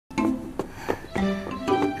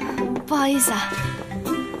不好意思啊。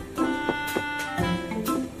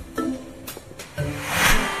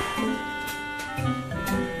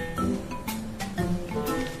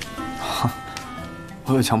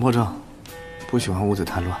我有强迫症，不喜欢屋子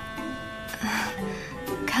太乱。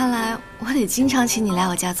看来我得经常请你来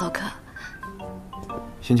我家做客。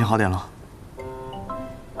心情好点了？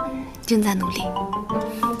正在努力。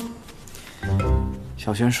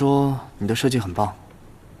小璇说你的设计很棒，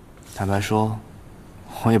坦白说，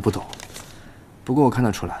我也不懂。不过我看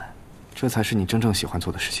得出来，这才是你真正喜欢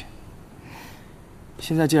做的事情。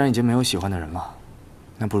现在既然已经没有喜欢的人了，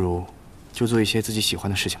那不如就做一些自己喜欢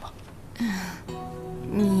的事情吧。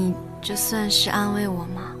你这算是安慰我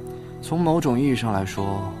吗？从某种意义上来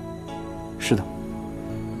说，是的。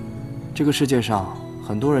这个世界上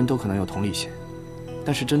很多人都可能有同理心，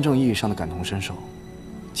但是真正意义上的感同身受，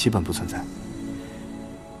基本不存在。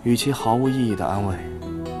与其毫无意义的安慰，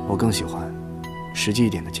我更喜欢实际一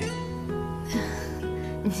点的建议。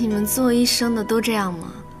你们做医生的都这样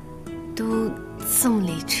吗？都这么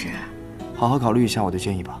理智？好好考虑一下我的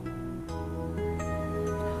建议吧。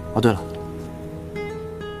哦，对了，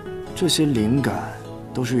这些灵感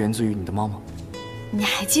都是源自于你的猫吗？你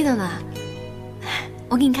还记得呢？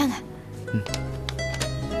我给你看看。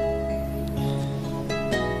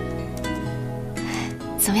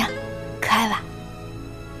怎么样，可爱吧？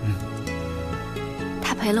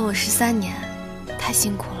它陪了我13年，太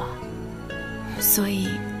辛苦了，所以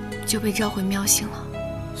就被召回喵星了。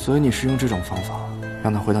所以你是用这种方法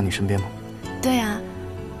让它回到你身边吗？对啊，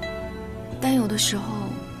但有的时候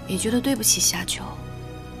也觉得对不起夏秋，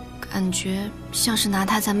感觉像是拿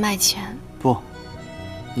它在卖钱。不，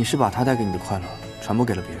你是把它带给你的快乐传播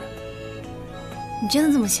给了别人。你真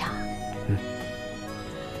的这么想？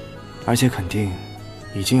而且肯定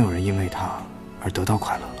已经有人因为它而得到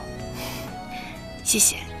快乐了。谢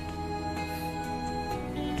谢。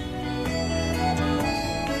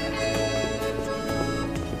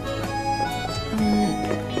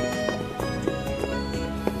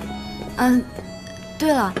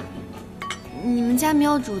对了，你们家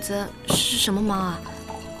喵主子是什么猫啊？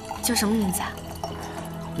叫什么名字啊？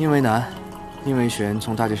宁为南，宁为玄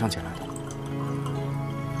从大街上捡来的。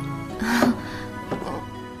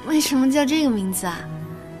为什么叫这个名字啊？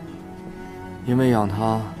因为养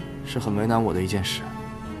它是很为难我的一件事。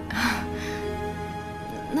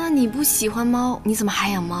那你不喜欢猫，你怎么还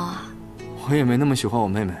养猫啊？我也没那么喜欢我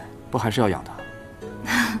妹妹，不还是要养它。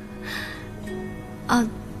啊，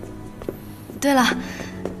对了，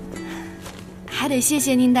还得谢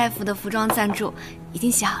谢宁大夫的服装赞助，已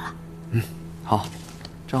经洗好了。好，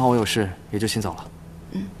正好我有事，也就先走了。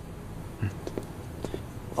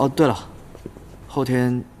哦，对了，后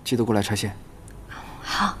天记得过来拆线。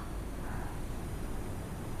好。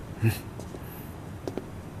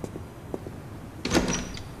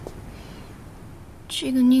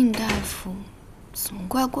这个宁大夫怎么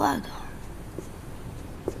怪怪的？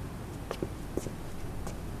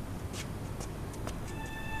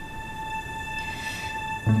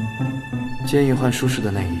建议换舒适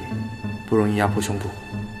的内衣，不容易压迫胸部，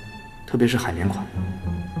特别是海绵款，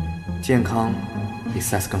健康比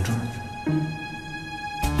size 更准。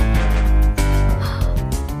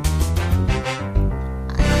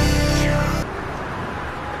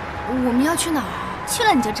我们要去哪儿啊？去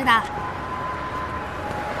了你就知道了。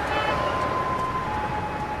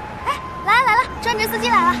哎，来了，专职司机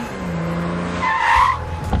来了。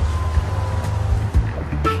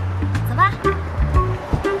走吧。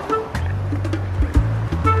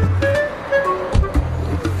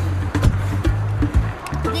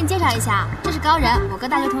我给你介绍一下，这是高人，我哥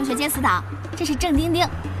大学同学兼死党；这是郑丁丁，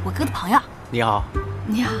我哥的朋友。你好。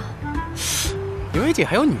你好。有一姐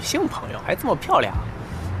还有女性朋友，还这么漂亮。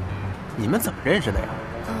你们怎么认识的呀？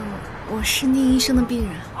我是宁医生的病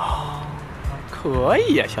人。哦，可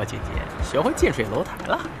以呀，小姐姐，学会近水楼台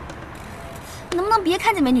了。能不能别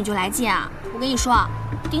看见美女就来劲啊？我跟你说，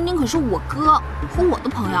丁丁可是我哥和我的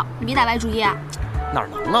朋友，你别打歪主意。哪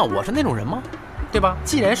能啊？我是那种人吗？对吧？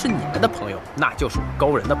既然是你们的朋友，那就是我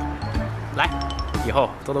高人的朋友。来，以后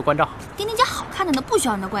多多关照。丁丁家好看的呢，不需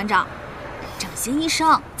要人的关照。整形医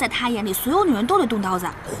生在他眼里，所有女人都得动刀子。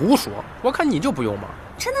胡说！我看你就不用嘛。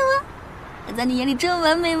真的吗？我在你眼里这么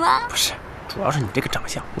完美吗？不是，主要是你这个长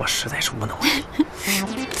相，我实在是无能为力。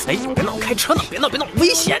哎，别闹，开车呢！别闹，危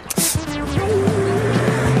险！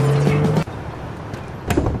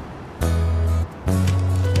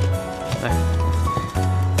来，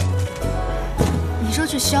你说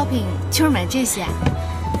去 shopping 就是买这些？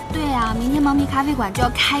对呀，明天猫咪咖啡馆就要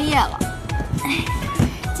开业了。哎，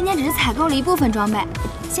今天只是采购了一部分装备，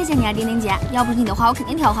谢谢你啊，丁丁姐，要不是你的话，我肯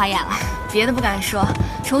定挑花眼了。别的不敢说，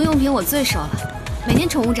宠物用品我最熟了。每年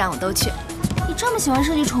宠物展我都去。你这么喜欢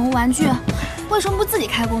设计宠物玩具，为什么不自己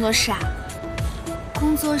开工作室啊？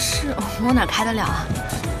工作室我哪开得了啊？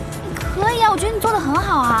可以啊，我觉得你做得很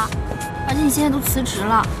好啊。而且你现在都辞职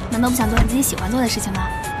了，难道不想做你自己喜欢做的事情吗？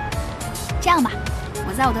这样吧，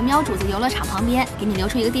我在我的喵主子游乐场旁边给你留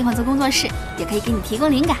出一个地方做工作室，也可以给你提供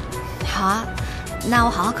灵感。好啊，那我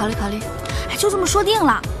好好考虑考虑。哎，就这么说定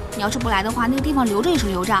了。你要是不来的话，那个地方留着也是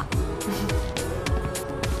留着。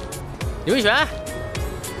刘一璇，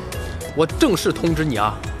我正式通知你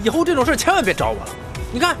啊，以后这种事千万别找我了。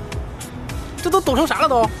你看，这都抖成啥了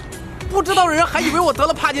都？不知道的人还以为我得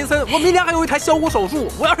了帕金森，我明天还有一台小骨手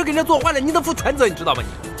术，我要是给人家做坏了，你得负全责，你知道吗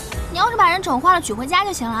你？你要是把人整坏了娶回家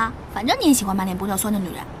就行了，反正你也喜欢满脸不尿酸的女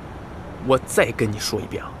人。我再跟你说一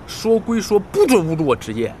遍啊，说归说，不准侮辱我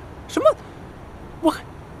职业。什么？我还……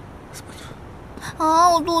啊，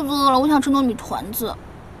我肚子饿了，我想吃糯米团子。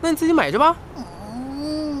那你自己买去吧。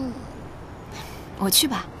我去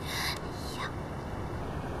吧。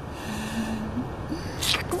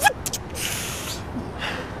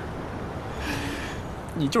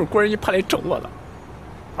你就是官人一派来整我的，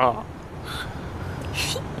啊！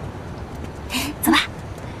走吧。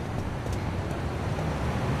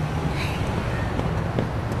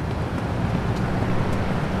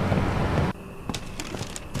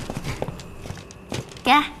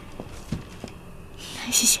给，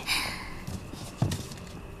谢谢。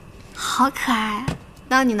好可爱。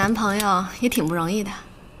当你男朋友也挺不容易的。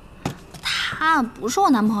他不是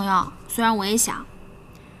我男朋友，虽然我也想。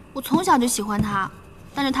我从小就喜欢他，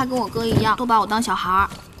但是他跟我哥一样，都把我当小孩儿，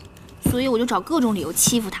所以我就找各种理由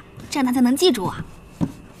欺负他，这样他才能记住我。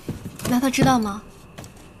那他知道吗？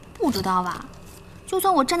不知道吧？就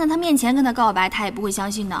算我站在他面前跟他告白，他也不会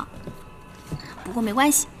相信的。不过没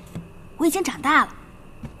关系，我已经长大了，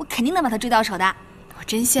我肯定能把他追到手的。我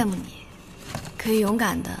真羡慕你，可以勇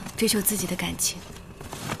敢地追求自己的感情。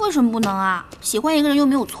为什么不能啊？喜欢一个人又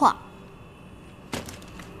没有错。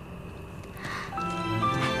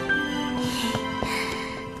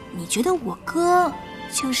你觉得我哥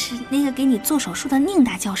就是那个给你做手术的宁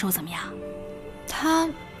大教授怎么样？他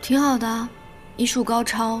挺好的，医术高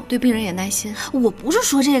超，对病人也耐心。我不是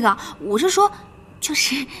说这个，我是说，就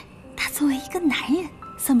是他作为一个男人，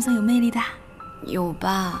算不算有魅力的？有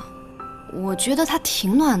吧？我觉得他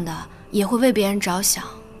挺暖的，也会为别人着想。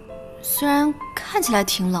虽然看起来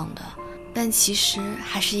挺冷的，但其实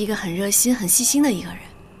还是一个很热心、很细心的一个人。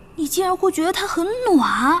你竟然会觉得他很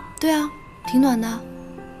暖？对啊，挺暖的。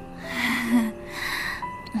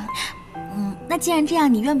那既然这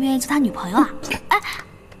样，你愿不愿意做他女朋友啊？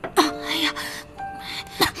哎呀，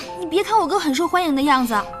你别看我哥很受欢迎的样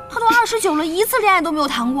子，他都29了，一次恋爱都没有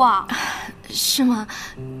谈过。是吗？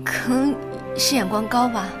可能是眼光高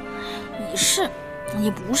吧。你是，也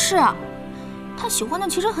不是。他喜欢的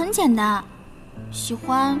其实很简单，喜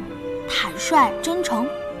欢坦率、真诚、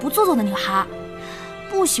不做作的女孩，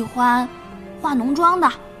不喜欢化浓妆的，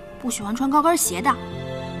不喜欢穿高跟鞋的，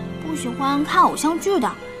不喜欢看偶像剧的，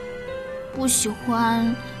不喜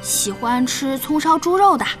欢吃葱烧猪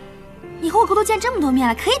肉的。以后我哥都见这么多面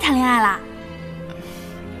了，可以谈恋爱了。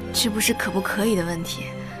这不是可不可以的问题，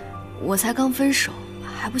我才刚分手，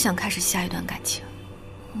还不想开始下一段感情。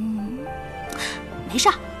没事，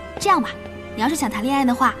这样吧，你要是想谈恋爱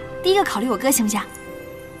的话，第一个考虑我哥行不行？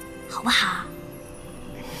好不好？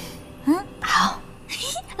好。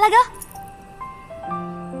来哥。